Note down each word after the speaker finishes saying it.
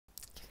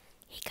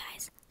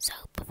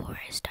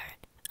start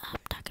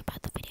talking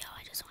about the video,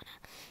 I just want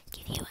to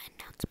give you an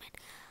announcement.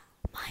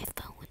 My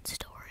phone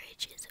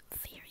storage is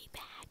very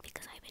bad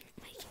because I've been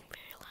making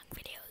very long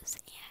videos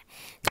and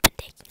it's been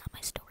taking up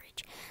my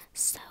storage.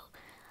 So,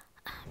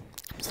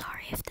 I'm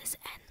sorry if this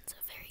ends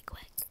very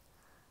quick.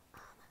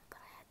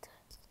 But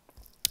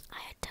I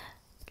had to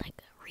like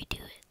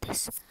redo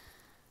this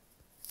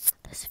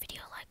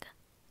video like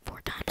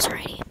 4 times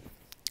already.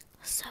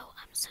 So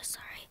I'm so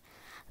sorry,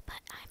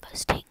 but I'm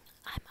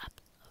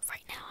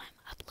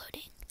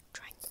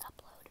trying to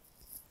upload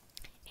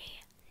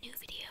a new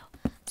video.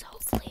 So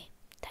hopefully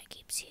that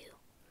keeps you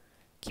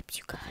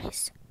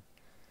guys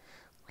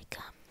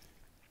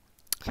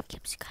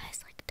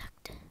like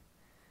tucked in,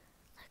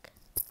 like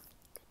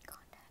good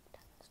contact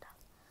and stuff.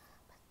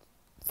 But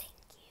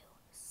thank you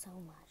so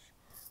much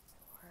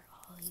for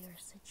all your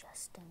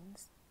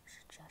suggestions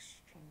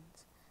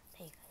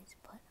that you guys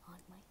put on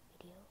my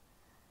video.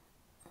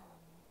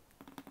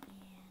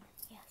 And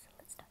yeah, so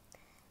let's start.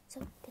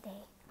 So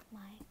today,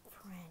 my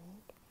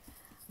friend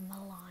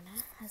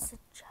Milana has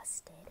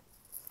suggested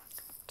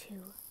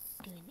to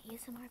do an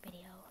ASMR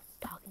video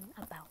talking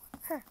about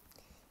her.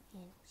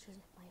 And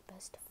she's my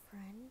best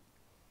friend.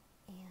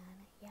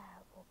 And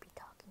yeah, we'll be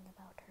talking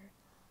about her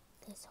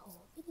this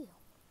whole video.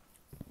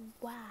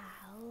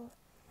 While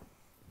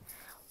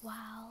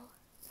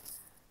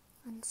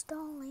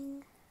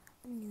installing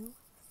a new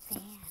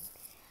fan.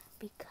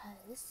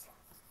 Because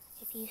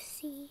if you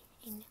see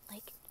in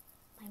like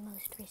my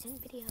most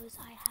recent videos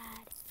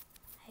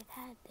I've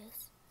had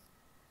this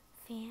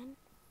fan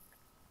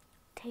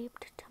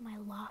taped to my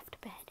loft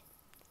bed,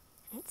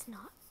 and it's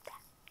not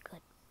that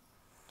good,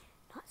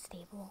 not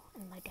stable,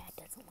 and my dad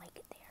doesn't like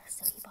it there,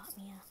 so he bought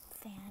me a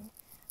fan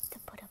to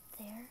put up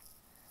there,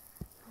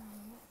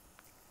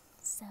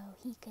 so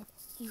he could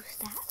use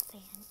that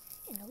fan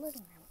in the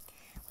living room,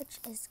 which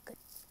is good.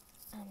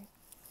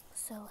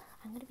 So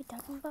I'm going to be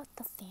talking about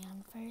the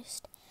fan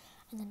first,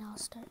 and then I'll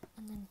start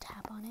and then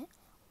tap on it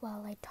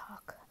while I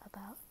talk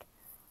about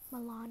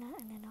Milana,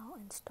 and then I'll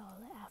install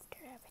it after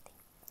everything.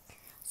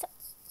 So,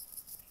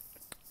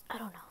 I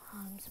don't know how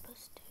I'm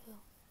supposed to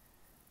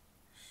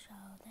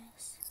show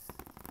this.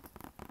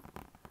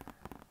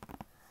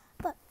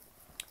 But,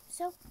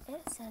 so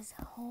it says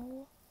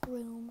whole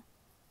room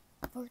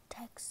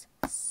vortex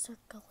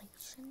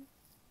circulation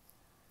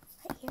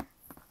right here.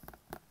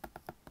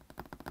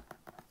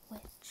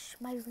 Which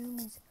my room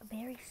is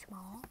very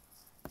small,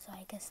 so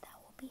I guess that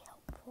will be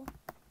helpful.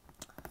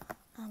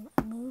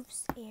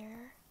 Moves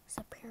air,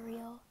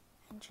 superior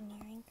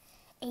engineering,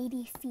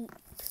 80 feet.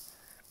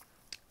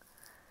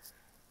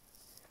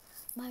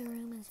 My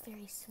room is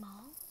very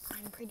small.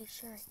 I'm pretty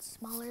sure it's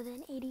smaller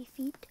than 80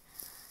 feet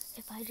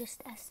if I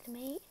just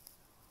estimate.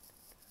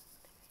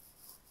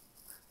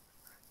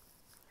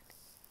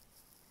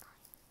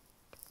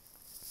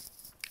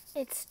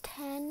 It's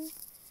 10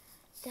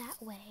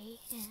 that way,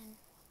 and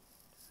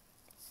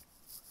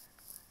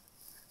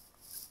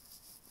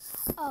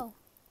oh,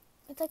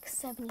 it's like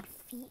 70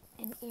 feet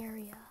in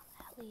area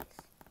at least.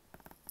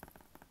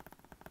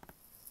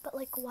 But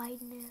like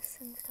wideness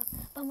and stuff.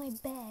 But my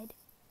bed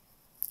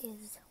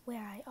is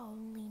where I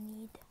only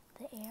need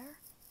the air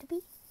to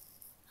be.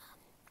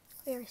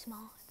 Very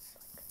small. It's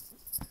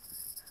like,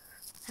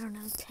 I don't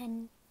know,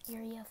 10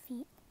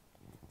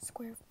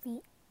 square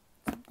feet,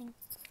 something.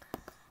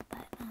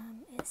 But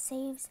it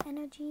saves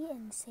energy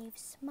and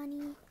saves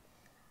money.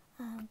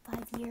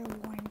 5-year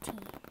warranty.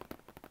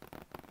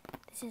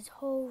 This is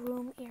whole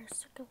room air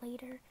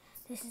circulator.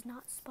 This is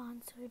not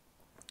sponsored,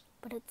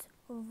 but it's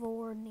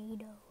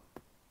Vornado.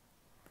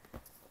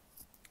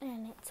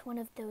 And it's one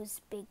of those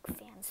big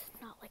fans,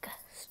 not like a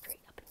straight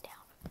up and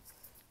down,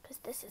 because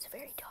this is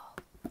very tall.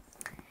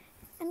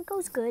 And it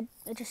goes good.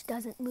 It just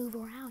doesn't move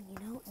around, you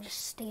know. It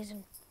just stays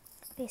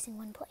facing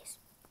one place.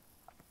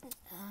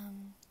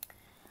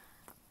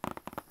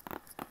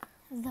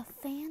 The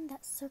fan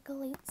that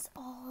circulates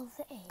all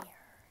the air.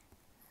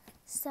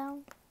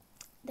 So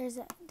there's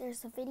a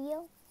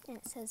video, and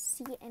it says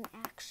see it in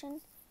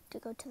action. To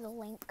go to the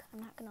link,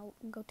 I'm not gonna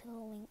go to the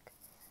link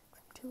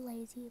because I'm too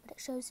lazy, but it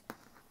shows a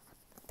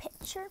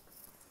picture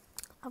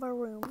of a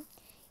room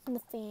and the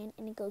fan,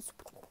 and it goes,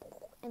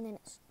 and then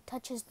it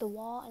touches the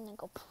wall and then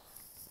go,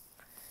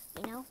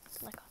 you know,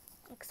 like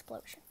an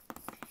explosion.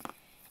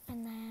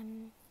 And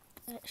then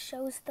it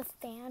shows the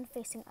fan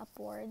facing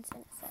upwards,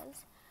 and it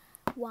says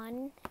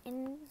 1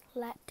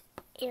 inlet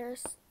air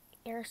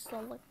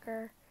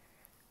cylinder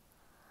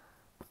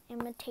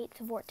imitates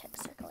vortex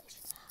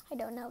circulation. I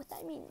don't know what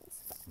that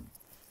means, but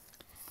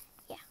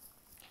yeah.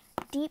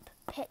 Deep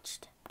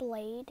pitched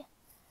blade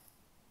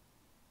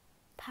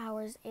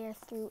powers air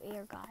through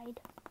air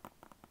guide.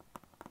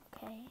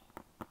 Okay.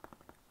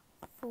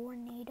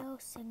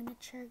 Vornado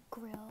signature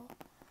grill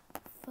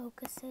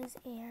focuses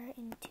air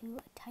into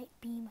a tight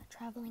beam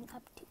traveling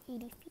up to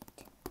 80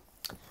 feet.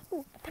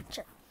 Ooh, a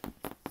picture.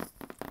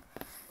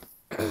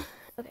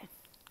 Okay.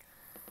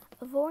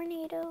 A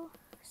Vornado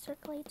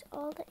circulates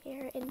all the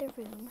air in the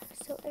room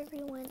so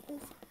everyone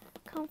is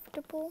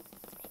comfortable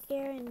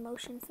air in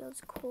motion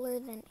feels cooler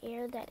than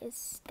air that is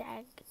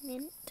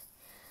stagnant.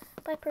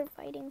 By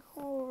providing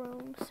whole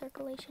room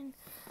circulation,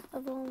 a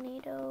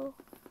volnado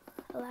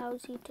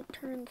allows you to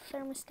turn the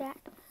thermostat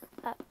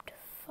up to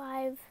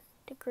 5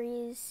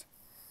 degrees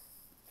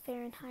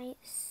Fahrenheit,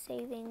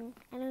 saving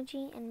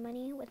energy and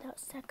money without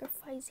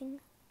sacrificing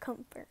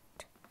comfort.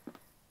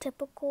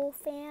 Typical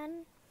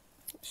fan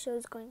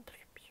shows going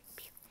pew, pew,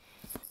 pew.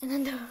 And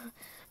then the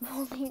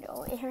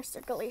volcano air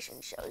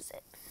circulation shows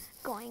it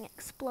going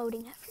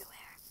exploding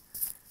everywhere.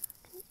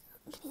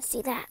 Can you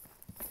see that?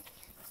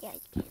 Yeah,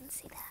 you can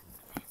see that.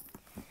 Okay.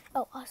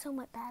 Oh, also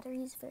my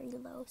battery is very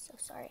low, so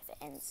sorry if it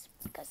ends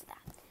because of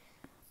that.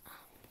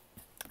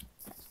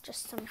 That's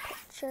just some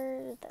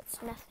pictures. That's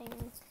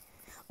nothing.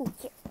 Oh,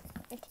 here.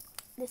 Okay.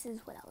 This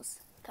is what I was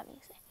coming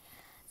to say.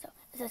 So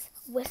it says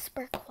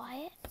whisper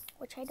quiet,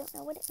 which I don't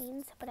know what it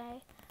means, but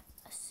I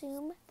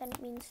assume that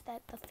it means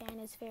that the fan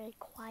is very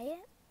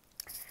quiet.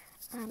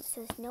 It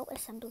says no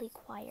assembly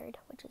required,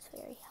 which is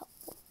very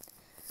helpful.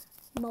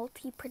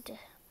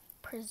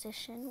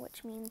 Multi-position,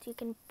 which means you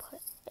can put,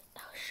 it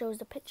shows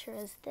the picture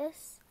as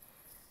this,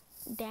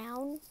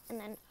 down, and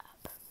then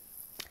up.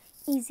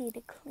 Easy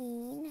to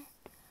clean.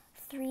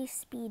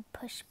 3-speed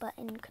push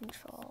button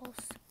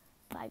controls.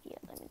 5-year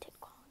limited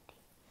quality.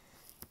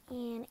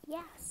 And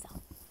yeah, so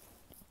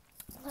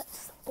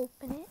let's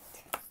open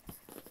it.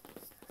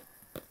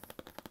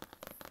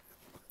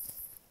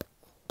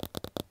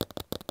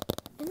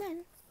 And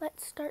then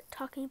let's start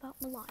talking about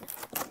Milana.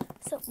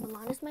 So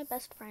Milana's my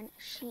best friend.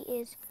 She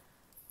is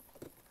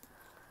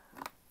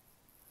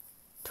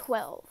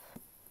 12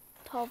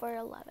 or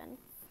 11.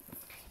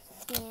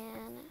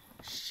 And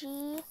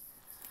she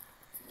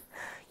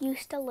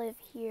used to live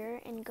here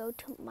and go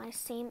to my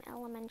same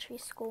elementary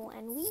school,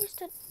 and we used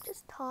to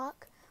just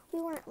talk. We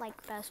weren't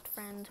like best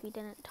friends. We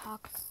didn't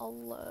talk a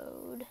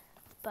load,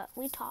 but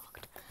we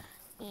talked.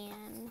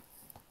 And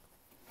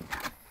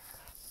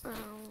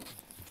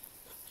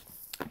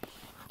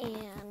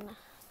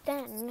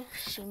then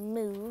she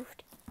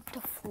moved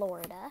to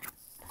Florida,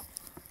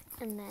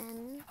 and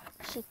then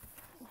she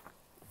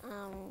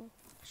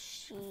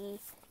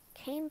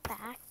came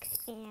back,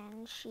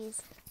 and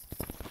she's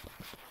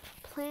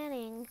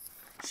planning,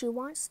 she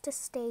wants to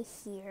stay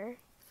here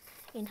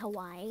in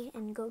Hawaii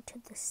and go to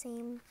the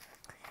same,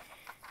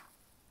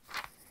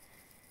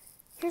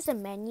 here's a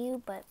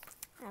menu, but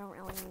I don't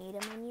really need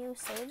a menu,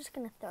 so we're just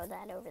going to throw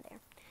that over there.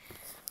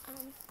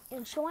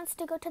 And she wants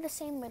to go to the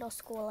same middle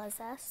school as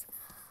us,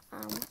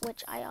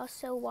 which I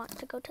also want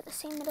to go to the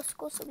same middle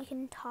school so we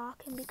can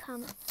talk and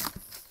become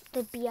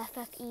the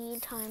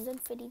BFFE times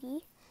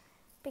infinity,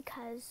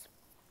 because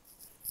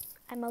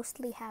I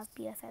mostly have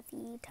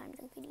BFFE times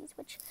infinities,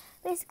 which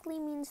basically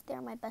means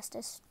they're my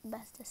bestest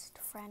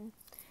friend.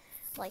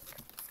 Like,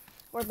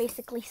 we're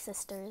basically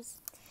sisters.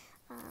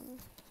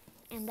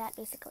 And that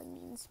basically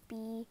means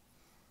be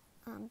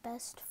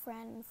best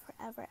friend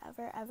forever,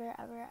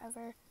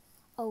 ever,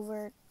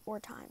 over or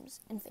times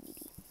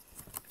infinity.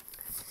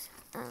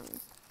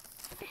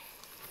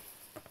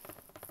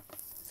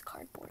 It's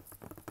cardboard.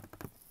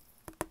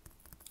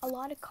 A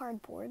lot of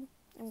cardboard.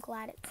 I'm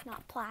glad it's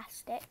not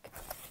plastic,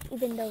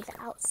 even though the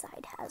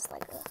outside has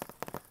like a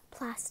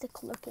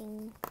plastic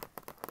looking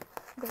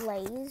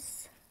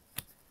glaze,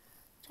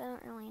 which I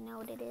don't really know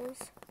what it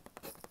is.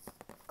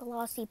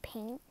 Glossy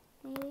paint,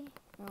 maybe?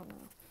 I don't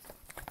know.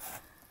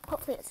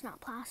 Hopefully it's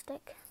not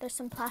plastic. There's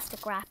some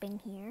plastic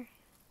wrapping here,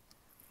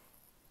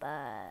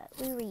 but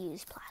we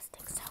reuse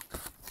plastic, so,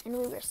 and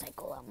we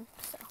recycle them,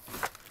 so,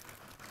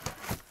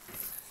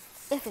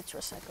 if it's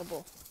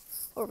recyclable,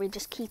 or we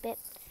just keep it.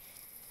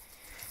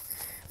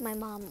 My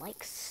mom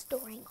likes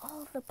storing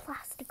all the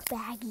plastic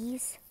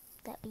baggies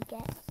that we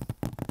get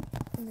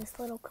in this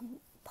little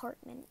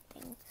compartment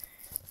thing.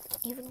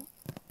 Even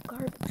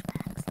garbage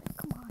bags, like,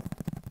 come on.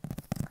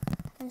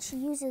 And she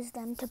uses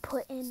them to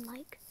put in,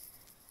 like,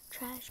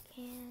 trash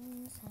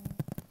cans and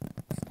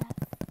stuff.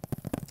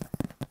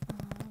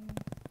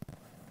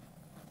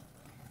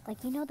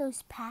 Like, you know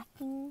those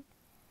packing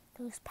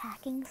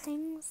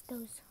things,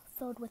 those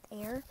filled with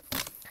air?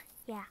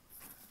 Yeah,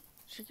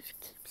 she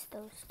keeps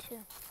those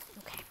too.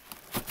 Okay.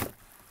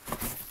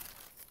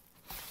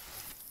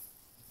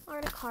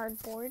 Or the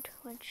cardboard,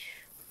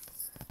 which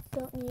I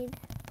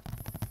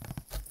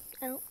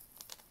don't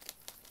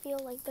feel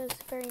like those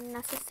very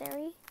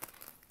necessary.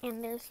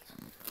 And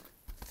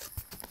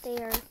they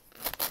are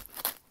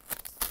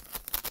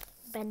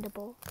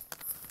bendable.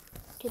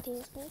 Do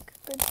these make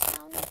good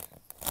sound?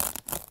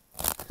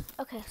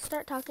 Okay,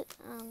 stop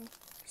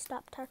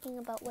talking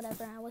about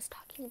whatever I was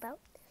talking about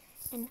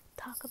and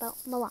talk about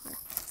Milana.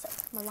 So,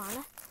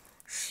 Milana,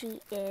 she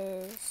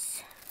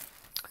is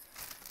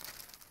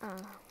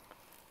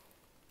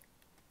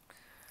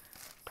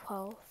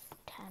 12,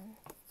 10,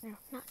 no,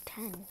 not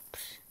 10,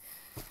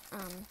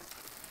 and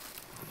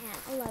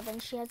 11.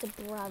 She has a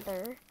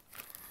brother,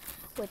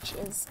 which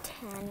is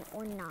 10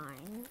 or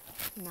 9,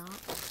 not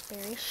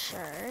very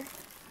sure,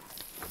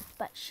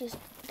 but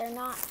they're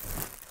not,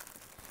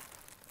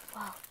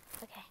 wow,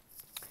 okay,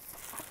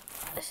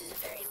 this is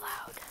very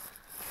loud.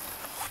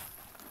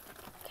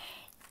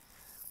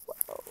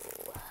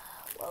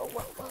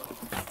 whoa.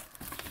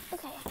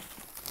 Okay.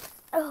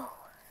 Oh.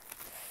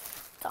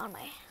 It's on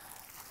my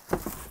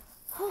foot.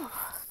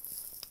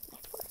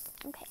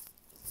 Okay.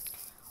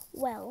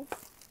 Well,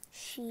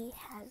 she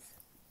has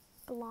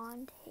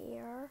blonde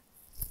hair,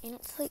 and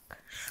it's like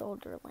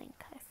shoulder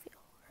length, I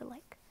feel, or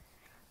like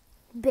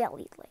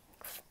belly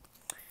length.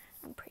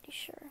 I'm pretty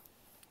sure.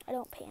 I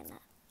don't pay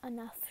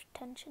enough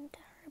attention to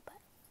her,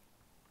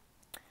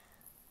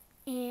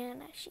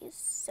 and she's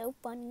so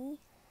funny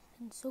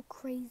and so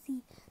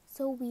crazy,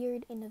 so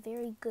weird in a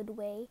very good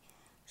way.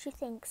 She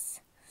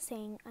thinks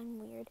saying I'm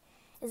weird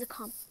is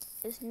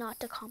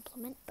not a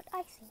compliment, but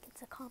I think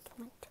it's a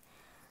compliment.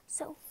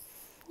 So,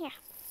 yeah,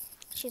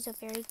 she's a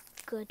very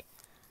good,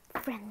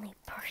 friendly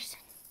person.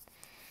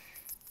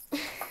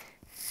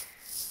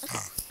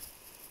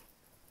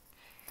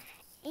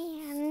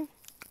 And,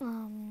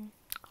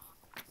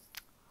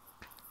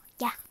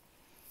 yeah,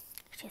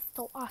 she's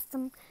so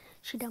awesome.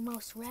 She's the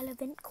most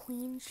relevant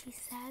queen, she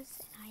says,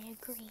 and I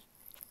agree.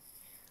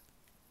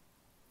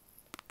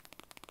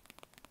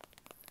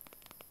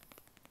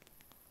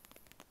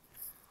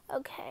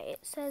 Okay,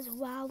 it says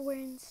while we're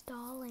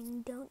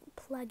installing, don't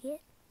plug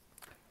it.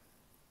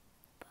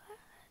 But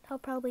I'll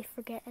probably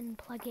forget and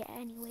plug it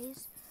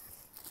anyways.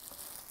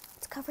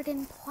 It's covered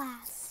in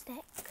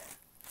plastic,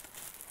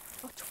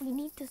 which we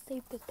need to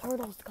save the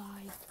turtles,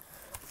 guys.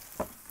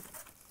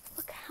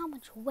 Look how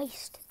much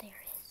waste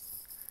there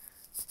is.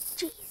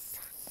 Jeez.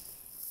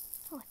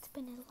 Oh, it's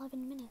been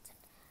 11 minutes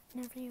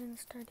and never even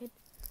started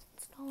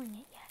installing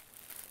it yet.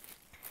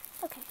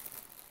 Okay.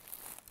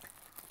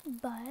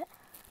 But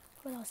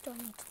what else do I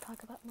need to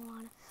talk about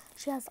Milana?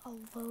 She has a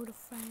load of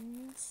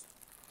friends.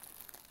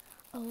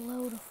 A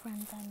load of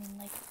friends, I mean,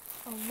 like,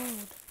 a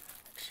load.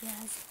 Like, she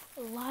has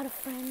a lot of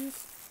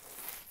friends.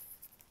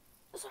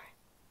 Sorry.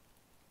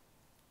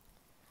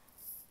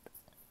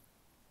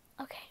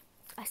 Okay,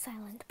 I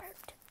silent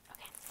burped.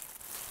 Okay.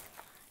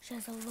 She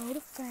has a load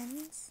of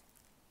friends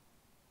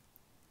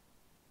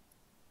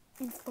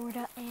in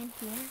Florida and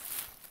here.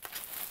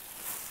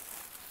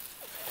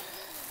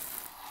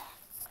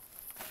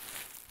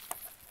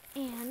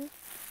 And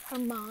her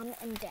mom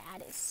and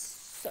dad is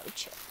so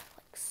chill,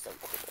 like so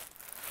cool.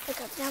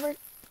 Like I've never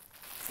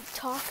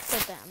talked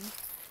to them.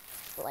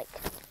 Like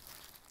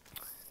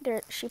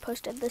she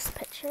posted this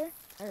picture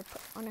or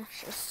put on a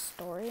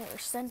story or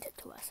sent it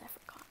to us. I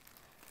forgot.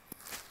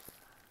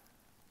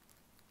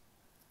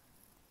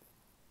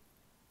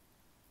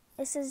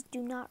 It says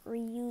do not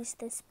reuse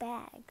this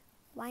bag.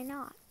 Why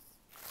not?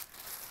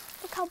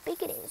 Look how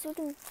big it is. We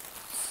can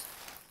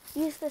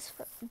use this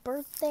for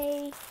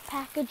birthday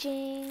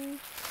packaging.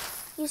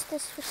 Use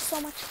this for so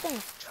much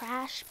things.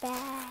 Trash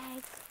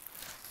bag.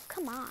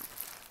 Come on.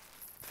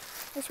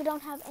 At least we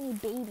don't have any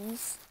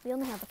babies. We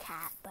only have a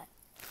cat, but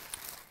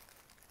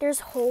there's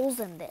holes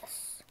in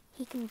this.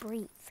 He can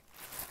breathe.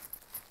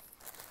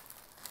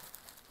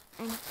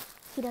 And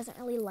he doesn't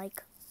really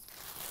like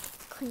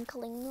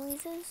crinkling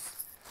noises.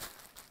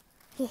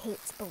 He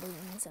hates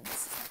balloons, and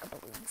this is like a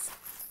balloon. So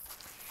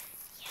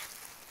yeah.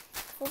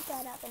 Hold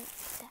that up and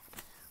put that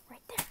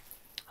right there.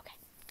 Okay.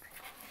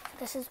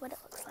 This is what it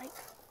looks like.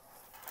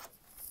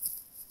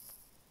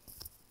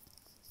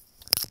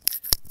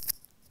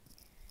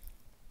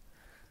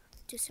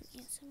 Do some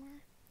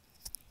ASMR.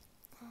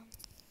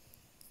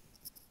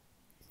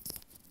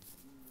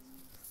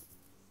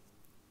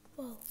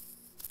 Whoa.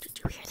 Did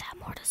you hear that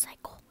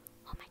motorcycle?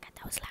 Oh my god,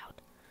 that was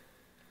loud.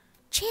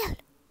 Chill.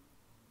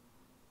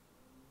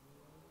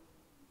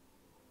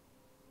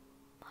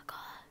 My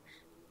gosh.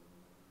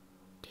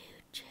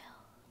 Dude,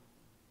 chill.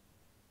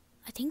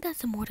 I think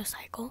that's a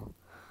motorcycle.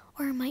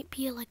 Or it might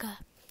be like a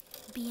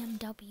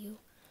BMW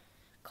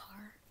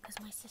car. Because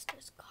my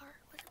sister's car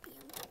was a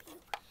BMW.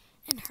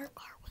 And her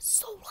car was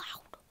so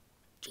loud.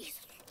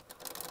 Jesus.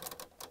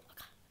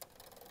 Okay.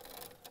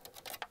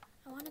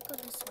 I want to go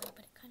this way,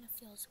 but it kind of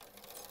feels weird.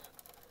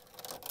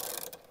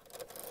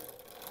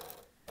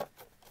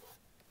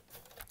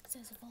 It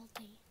says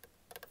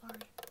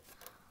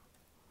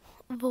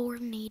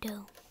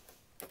Vornado.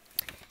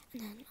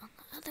 And then on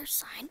the other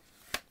side,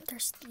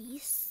 there's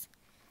these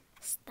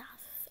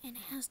stuff. And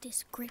it has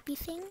this grippy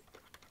thing.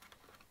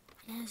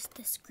 It has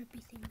this grippy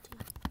thing too.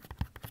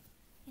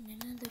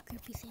 And another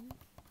grippy thing.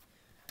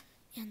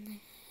 And then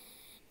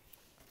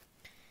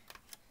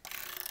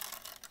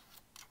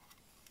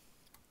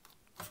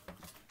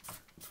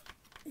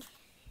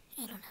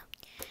I don't know.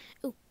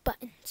 Ooh,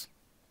 buttons.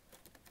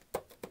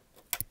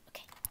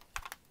 Okay.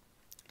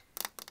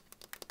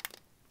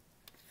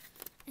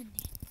 And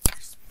then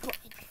there's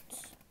buttons.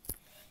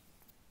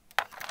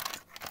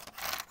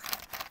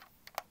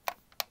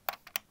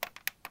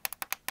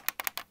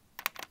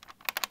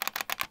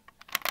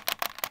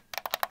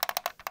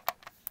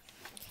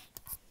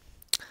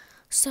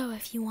 So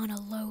if you want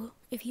to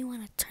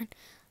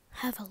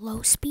have a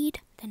low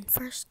speed, then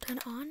first turn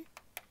on,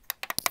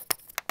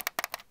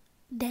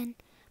 then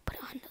put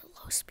it on the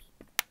low speed.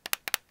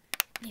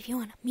 And if you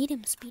want a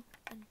medium speed,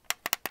 then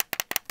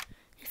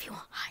if you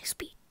want high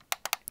speed,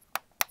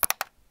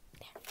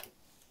 there.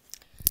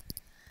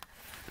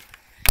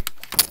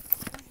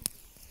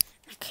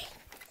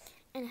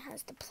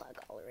 has the plug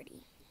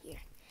already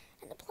here.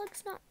 And the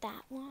plug's not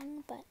that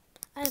long, but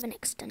I have an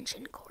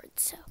extension cord,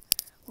 so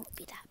it won't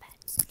be that bad.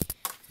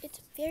 It's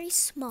very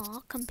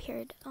small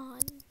compared on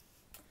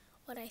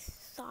what I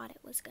thought it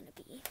was going to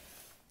be.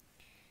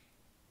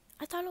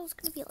 I thought it was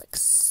going to be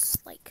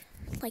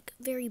like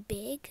very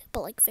big,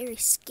 but like very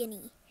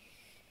skinny.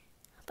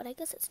 But I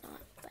guess it's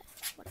not, but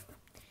whatever.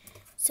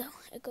 So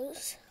it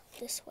goes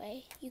this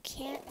way. You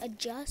can't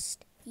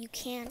adjust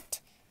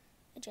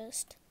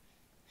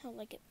how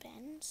like it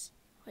bends,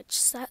 which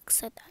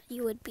sucks that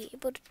you would be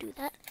able to do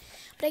that.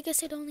 But I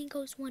guess it only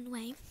goes one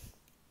way.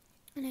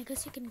 And I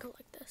guess you can go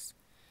like this.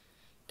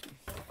 You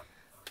can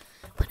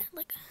put it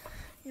like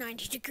a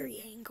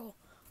 90-degree angle,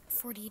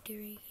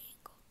 40-degree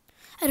angle.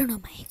 I don't know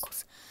my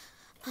angles.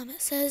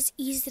 It says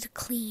easy to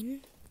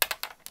clean. I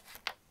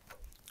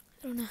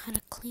don't know how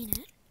to clean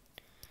it.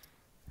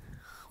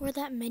 Where'd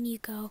that menu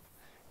go?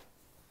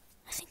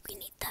 I think we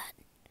need that.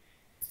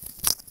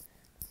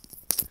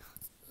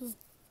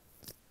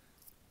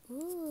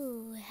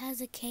 Ooh, it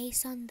has a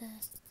case on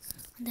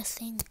the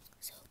thing,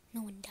 so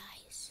no one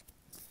dies.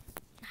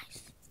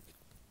 Nice.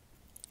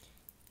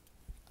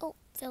 Oh,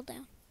 fell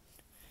down.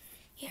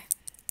 Here.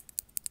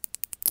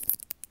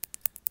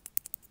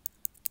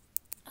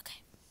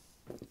 Okay.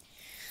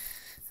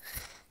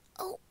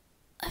 Oh,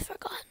 I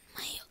forgot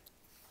my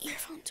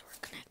earphones were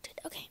connected.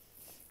 Okay.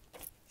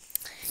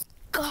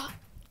 God.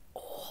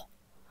 Oh.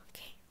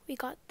 Okay, we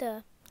got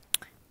the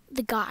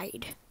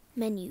guide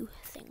menu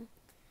thing.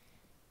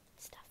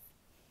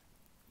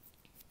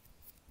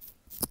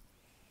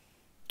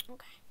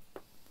 Okay.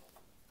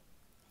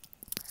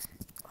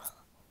 Oh,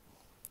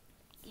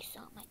 you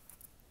saw my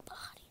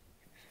body.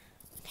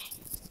 Okay.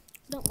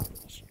 Don't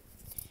want my shirt.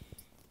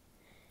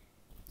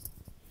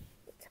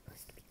 It's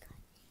supposed to be cut.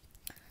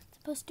 It's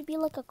supposed to be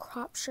like a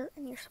crop shirt,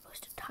 and you're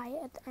supposed to tie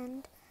it at the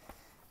end.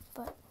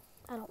 But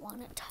I don't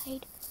want it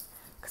tied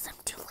because I'm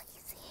too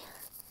lazy.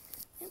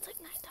 It's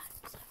like nighttime.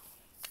 So.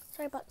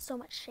 Sorry about so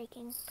much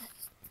shaking, but.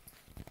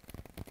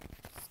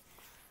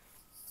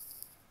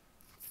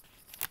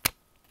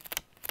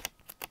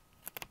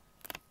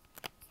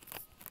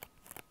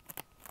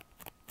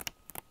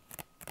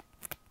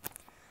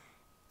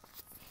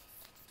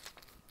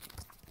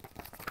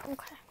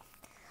 Okay,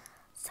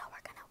 so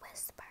we're gonna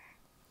whisper.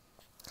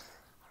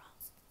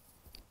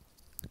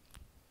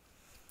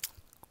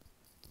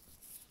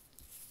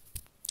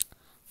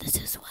 This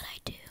is what I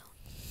do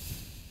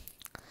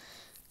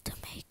to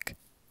make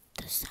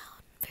the sound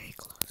very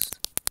close.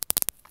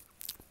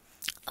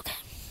 Okay,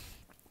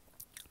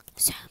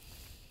 so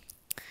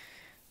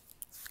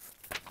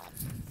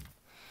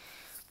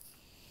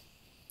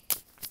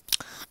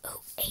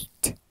oh,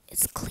 8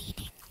 is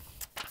cleaning.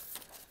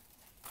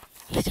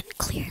 You can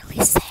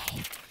clearly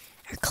say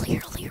or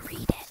clearly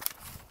read it.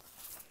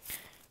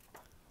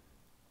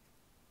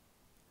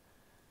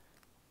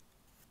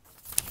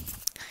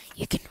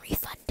 You can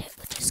refund it,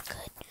 which is good.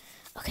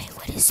 Okay,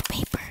 what is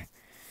paper?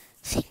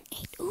 Thing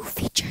 8. Ooh,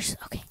 features.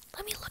 Okay,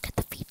 let me look at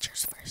the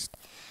features first.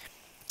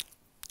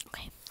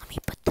 Okay, let me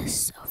put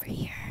this over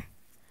here.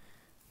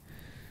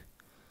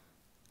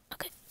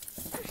 Okay.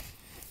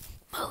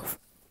 Move.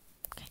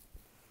 Okay.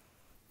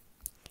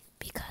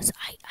 Because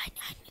I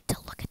need to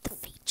look at the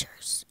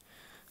features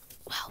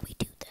while we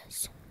do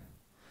this.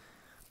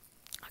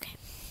 Okay.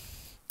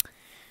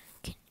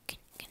 Okay.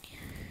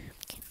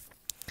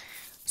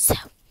 So,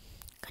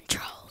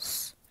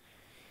 controls.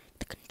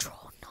 The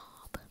control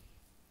knob.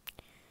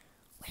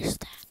 Where's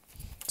that?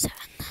 Is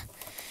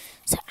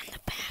that on the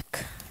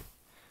back?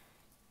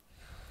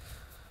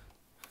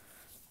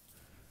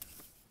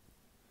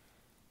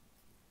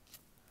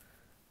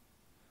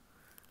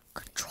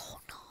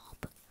 Control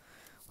knob.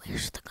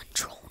 Where's the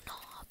control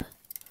knob?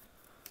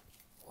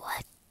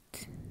 What?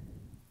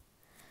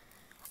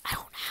 I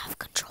don't have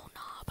control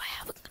knob. I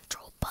have a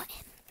control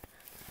button.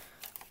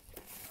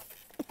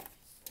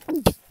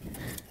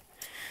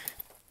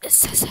 It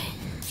says it.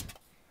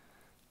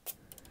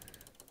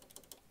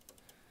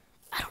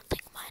 I don't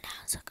think mine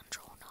has a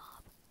control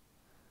knob.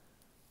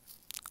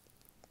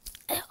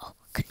 Oh,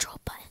 control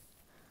button.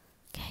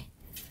 Okay.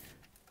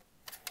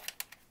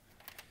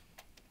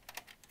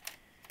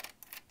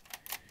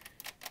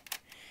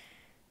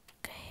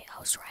 Okay, I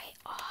was right.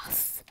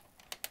 Off.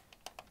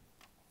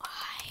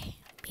 High,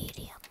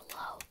 medium,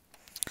 low.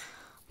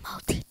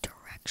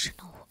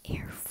 Multi-directional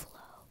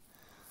airflow.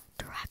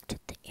 Directed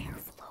the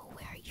airflow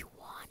where you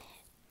want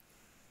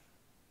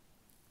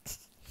it.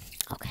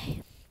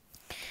 Okay.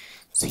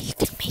 So you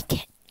can make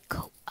it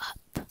go up.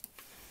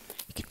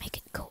 You can make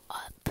it go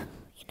up,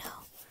 you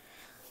know,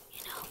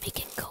 make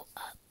it go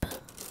up.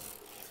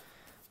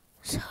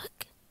 So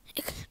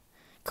it can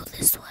go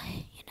this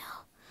way, you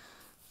know.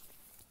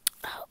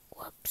 Oh,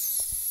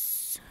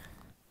 whoops.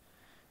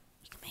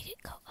 You can make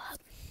it go up.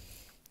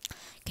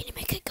 Can you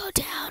make it go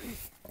down?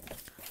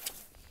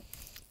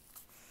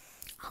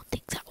 I don't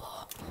think that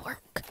will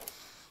work.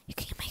 You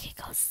can make it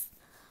go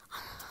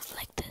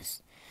like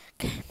this.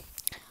 Okay.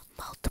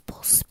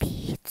 Multiple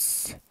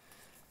speeds.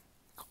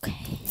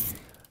 Okay.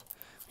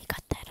 We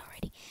got that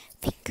already.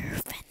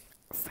 Finger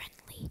friendly.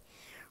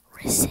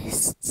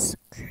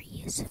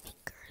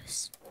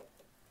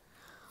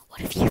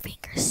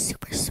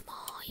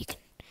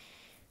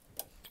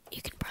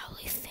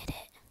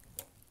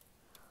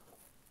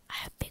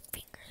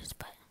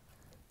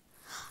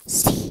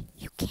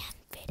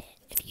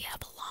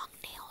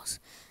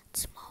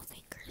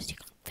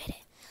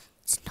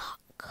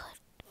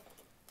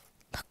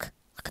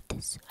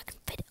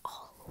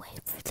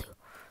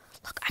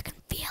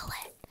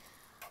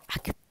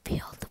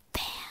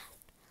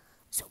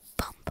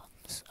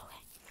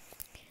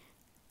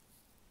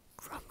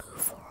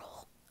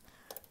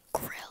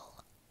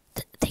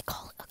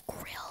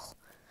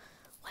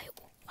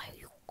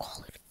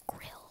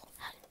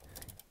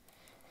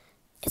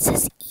 It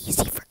says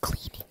easy for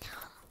cleaning.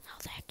 How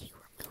the heck do you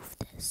remove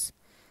this?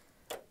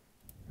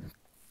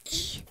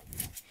 I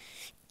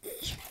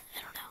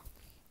don't know.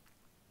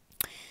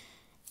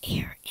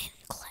 Air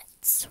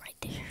inlets right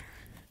there.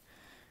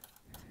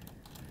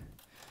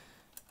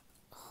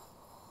 Oh,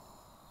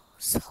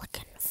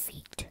 silicone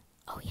feet.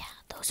 Oh yeah,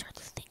 those are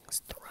the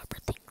things, the rubber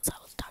things I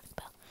was talking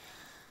about.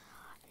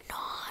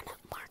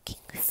 Non-marking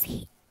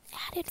feet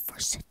added for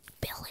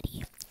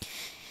stability.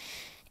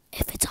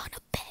 If it's on a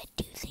bed,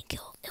 do you think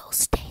it'll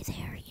stay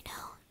there, you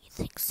know? You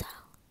think so?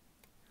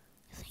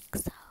 You think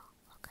so?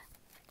 Okay.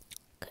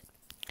 Good.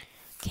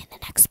 Okay, the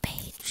next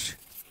page.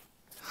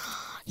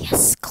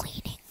 Yes,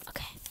 cleaning.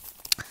 Okay.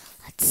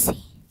 Let's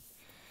see.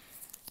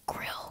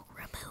 Grill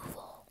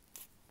removal.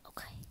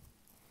 Okay.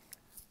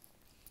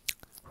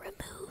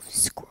 Remove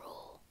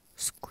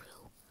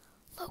screw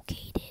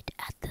located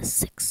at the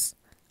 6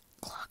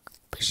 o'clock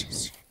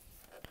position.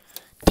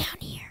 Down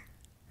here.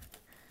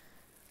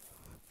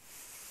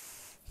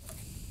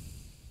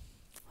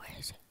 Where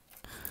is it?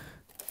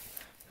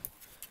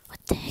 What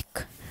the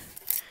heck?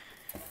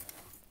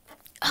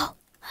 Oh!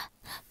 I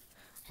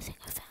think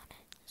I found it.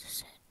 This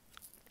is it.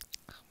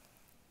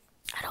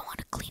 I don't want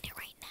to clean it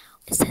right now.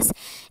 It says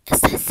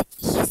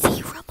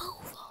easy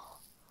removal.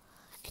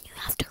 And you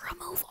have to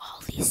remove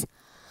all these.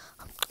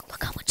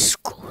 Look how much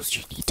screws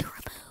you need to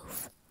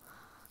remove.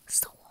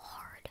 So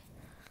hard.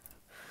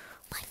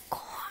 My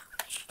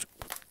gosh.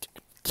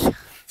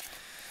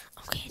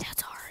 Okay,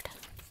 that's hard.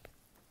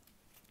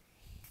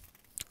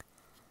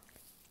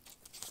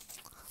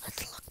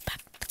 Let's look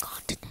back at the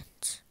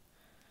continents.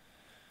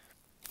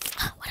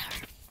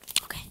 Whatever.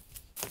 Okay.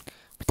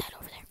 Put that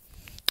over there.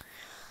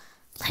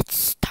 Let's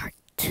start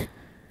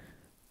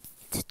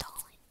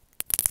installing.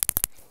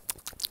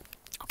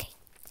 Okay.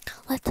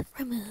 Let's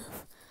remove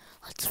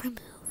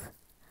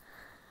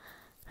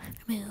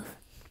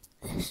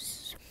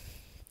this.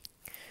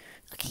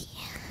 Okay.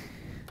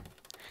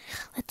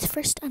 Let's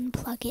first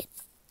unplug it.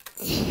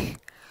 Okay,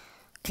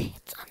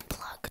 it's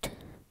unplugged.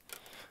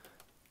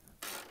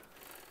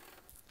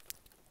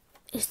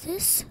 Is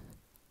this?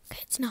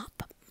 Okay, it's not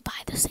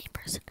by the same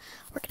person.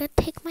 We're gonna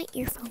take my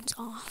earphones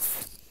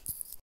off.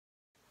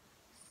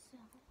 So,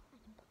 I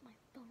can put my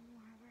phone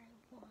wherever I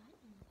want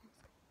and you guys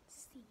can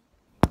see.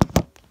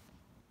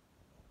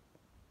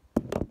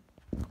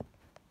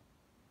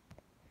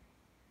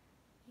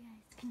 You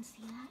guys can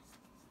see that?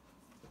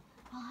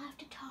 I'll have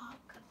to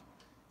talk.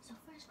 So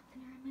first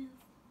we're gonna remove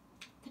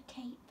the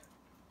tape.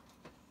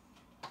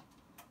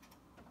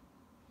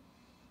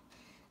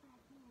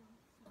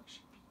 So it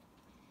should be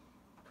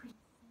pretty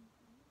simple.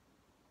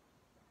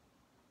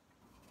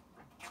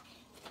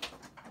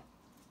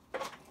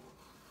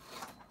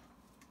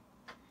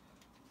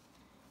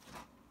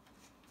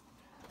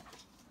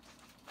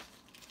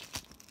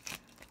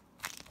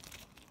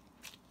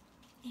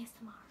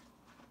 ASMR.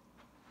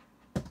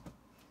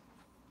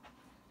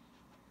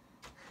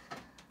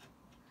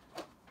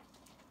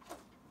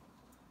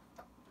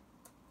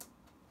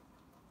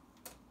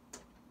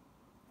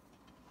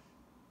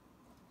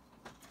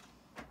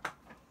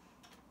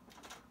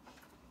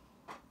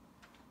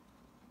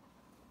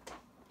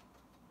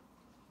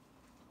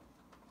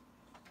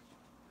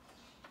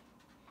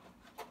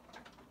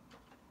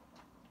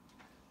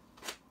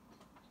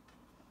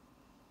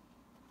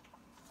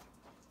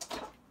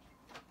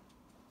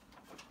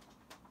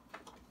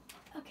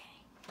 Okay.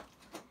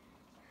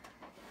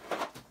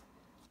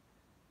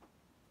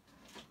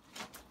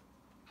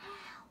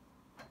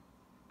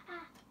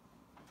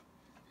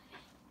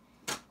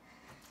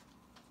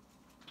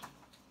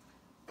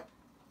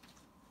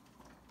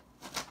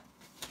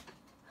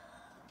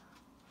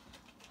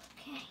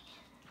 Okay.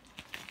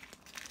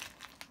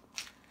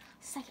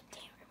 Second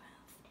tape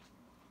removed.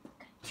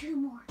 Got two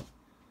more to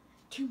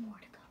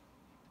go.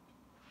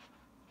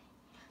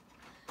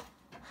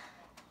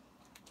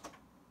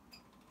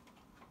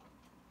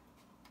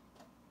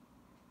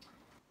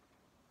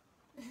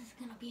 This is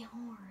gonna be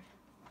hard.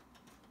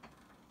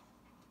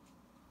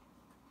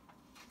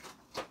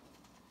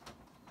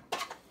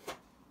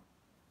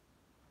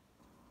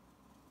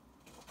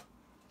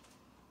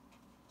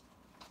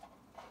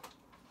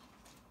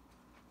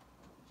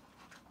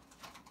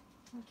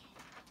 Okay.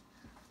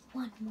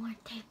 One more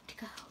tape to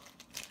go.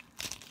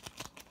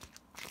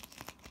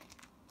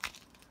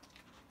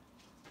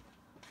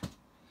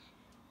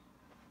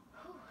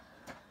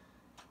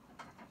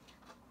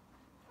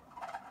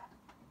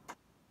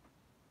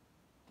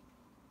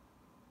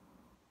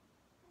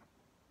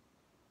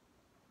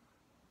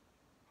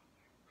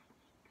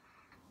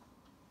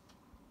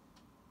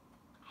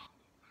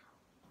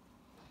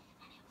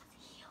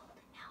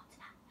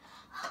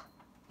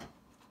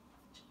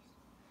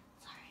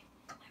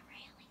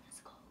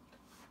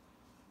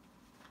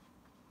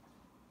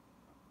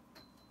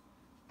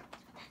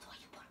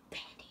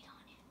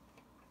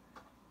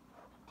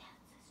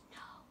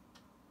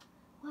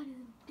 Why does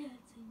Dad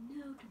say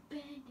no to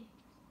Band-Aids? It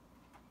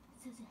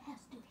says it has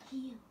to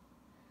heal.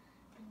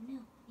 But no,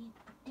 we need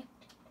to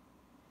protect it.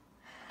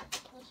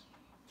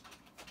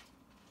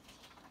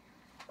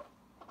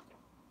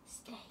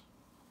 Stay.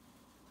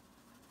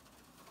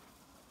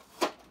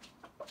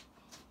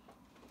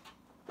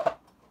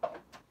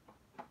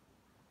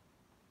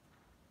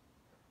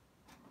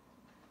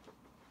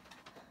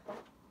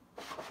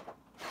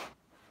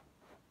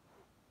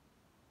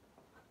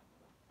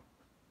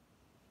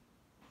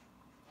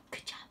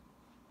 Good job.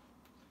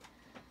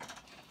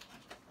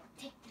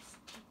 Take this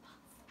tape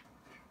off.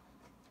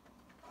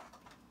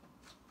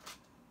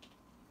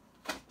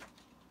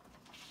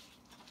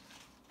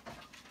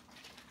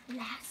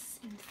 Last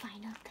and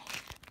final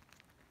tape.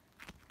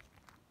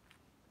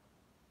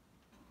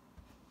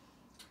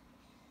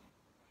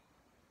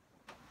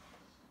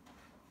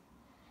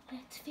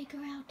 Let's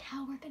figure out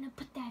how we're gonna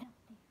put that up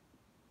there.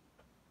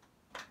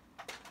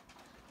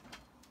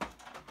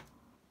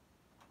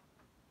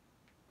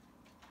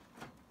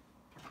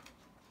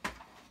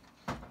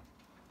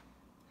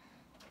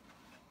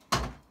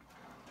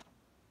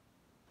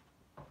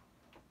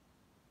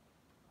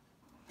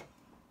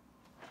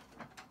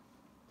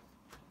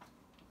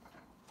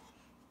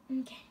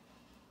 Okay,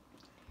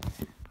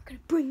 we're gonna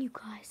bring you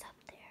guys up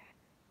there.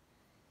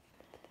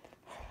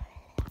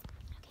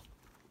 Okay,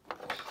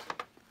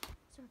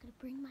 so we're gonna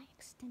bring my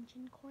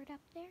extension cord up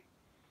there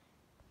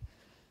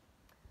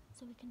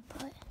so we can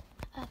put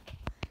up,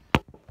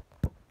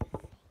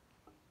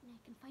 and I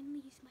can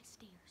finally use my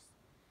stairs.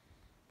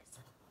 Because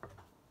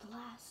the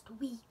last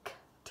week,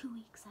 2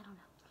 weeks, I don't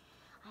know,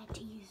 I had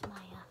to use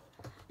my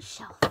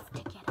shelf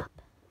to get up,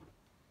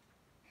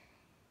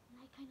 and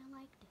I kind of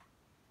liked it.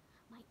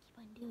 Might keep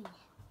on doing it,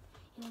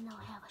 even though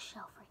I have a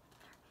shelf right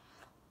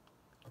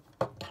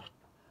there.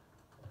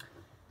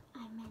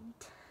 I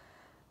meant,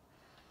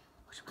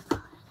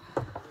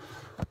 whatchamacallit,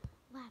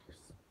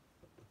 ladders.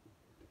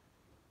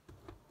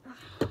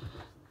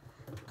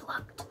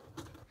 Plugged.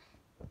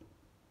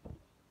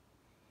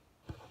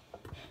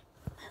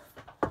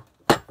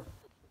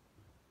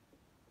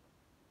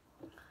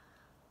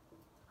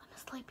 I'm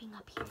sleeping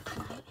up here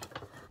tonight,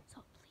 so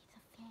hopefully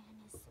the fan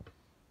is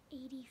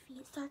 80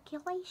 feet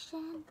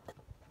circulation.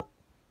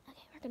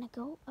 Okay, we're gonna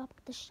go up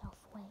the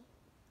shelf way,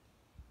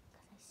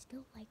 because I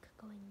still like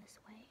going this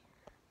way.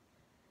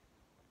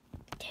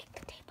 Take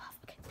the tape off.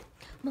 Okay,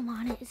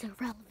 Milana is a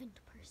relevant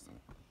person.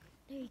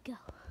 There you go.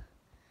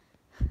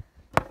 Okay.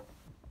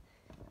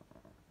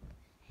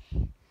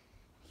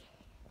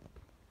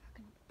 We're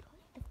gonna put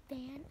the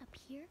fan up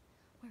here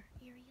where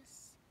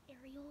Ariel's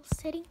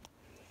sitting.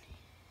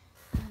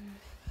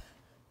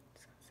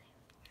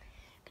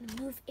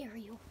 Gonna move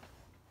Ariel.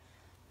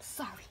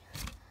 Sorry.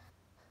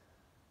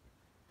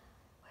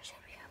 Where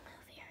should we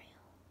move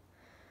Ariel?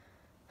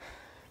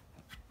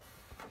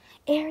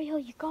 Ariel,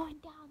 you're going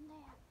down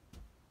there.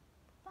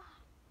 Bye.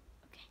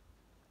 Okay.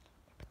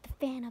 Put the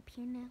fan up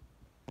here now.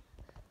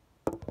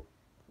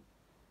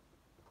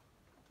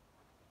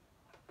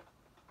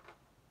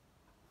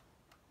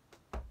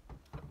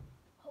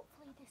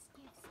 Hopefully this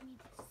gives me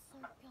the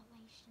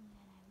circulation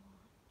that I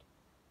want.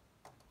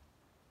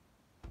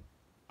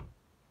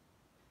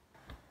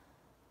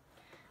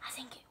 I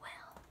think it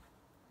will.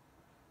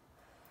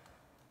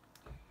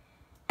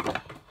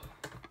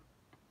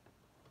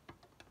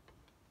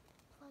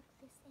 Plug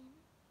this in.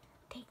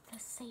 Take the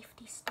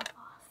safety stuff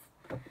off.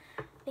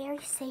 Very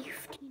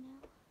safe, you know.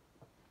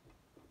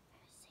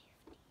 Very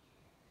safety.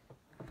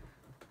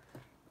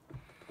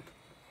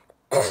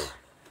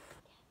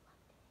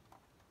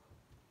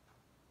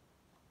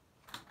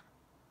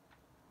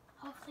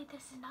 Hopefully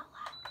this is not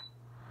loud.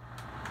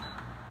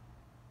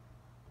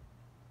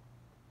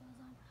 It was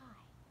on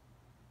high,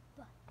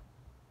 but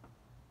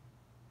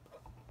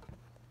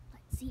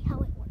let's see how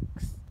it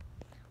works.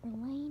 We're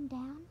laying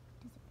down.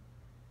 Does it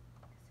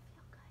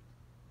feel good?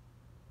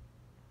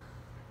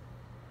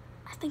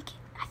 I think it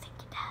does. I think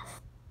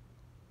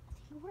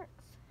it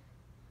works.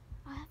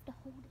 I'll have to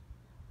hold it.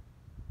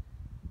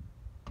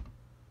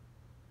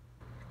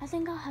 I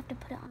think I'll have to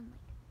put it on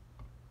like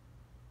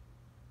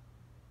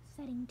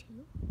setting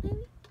 2,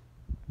 maybe?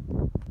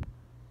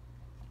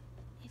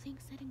 You think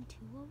setting 2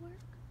 will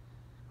work?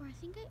 Or I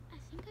think I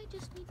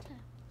just need to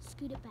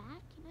scoot it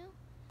back, you know?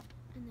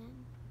 And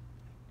then,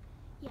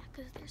 yeah,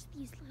 because there's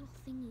these little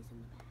thingies in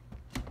the back.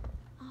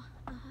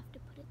 I'll have to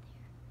put it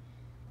there.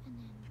 And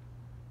then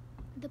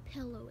the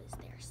pillow is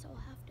there, so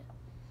I'll have to,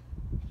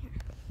 here.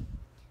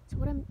 So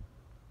what I'm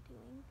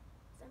doing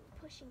is I'm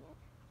pushing it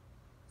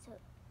so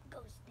it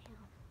goes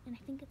down. And I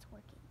think it's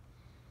working.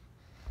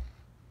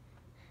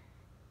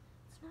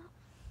 It's not.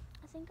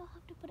 I think I'll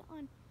have to put it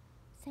on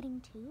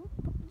setting 2,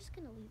 but I'm just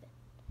gonna leave it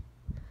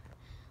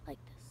like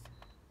this.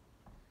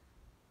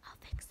 I'll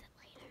fix it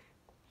later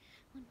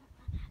when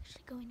I'm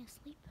actually going to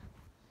sleep.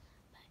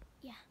 But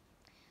yeah,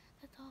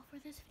 that's all for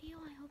this video.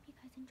 I hope you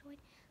guys enjoyed.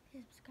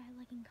 Please subscribe,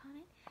 like, and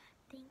comment.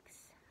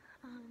 Thanks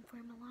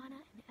for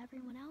Milana and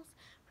everyone else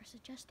for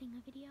suggesting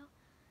a video.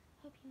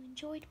 Hope you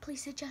enjoyed.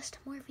 Please suggest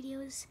more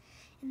videos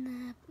in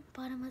the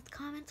bottom of the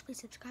comments. Please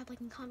subscribe, like,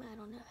 and comment. I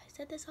don't know if I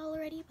said this all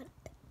already, but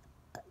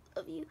I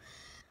love you.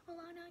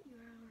 Milana,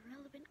 you're a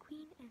relevant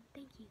queen, and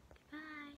thank you.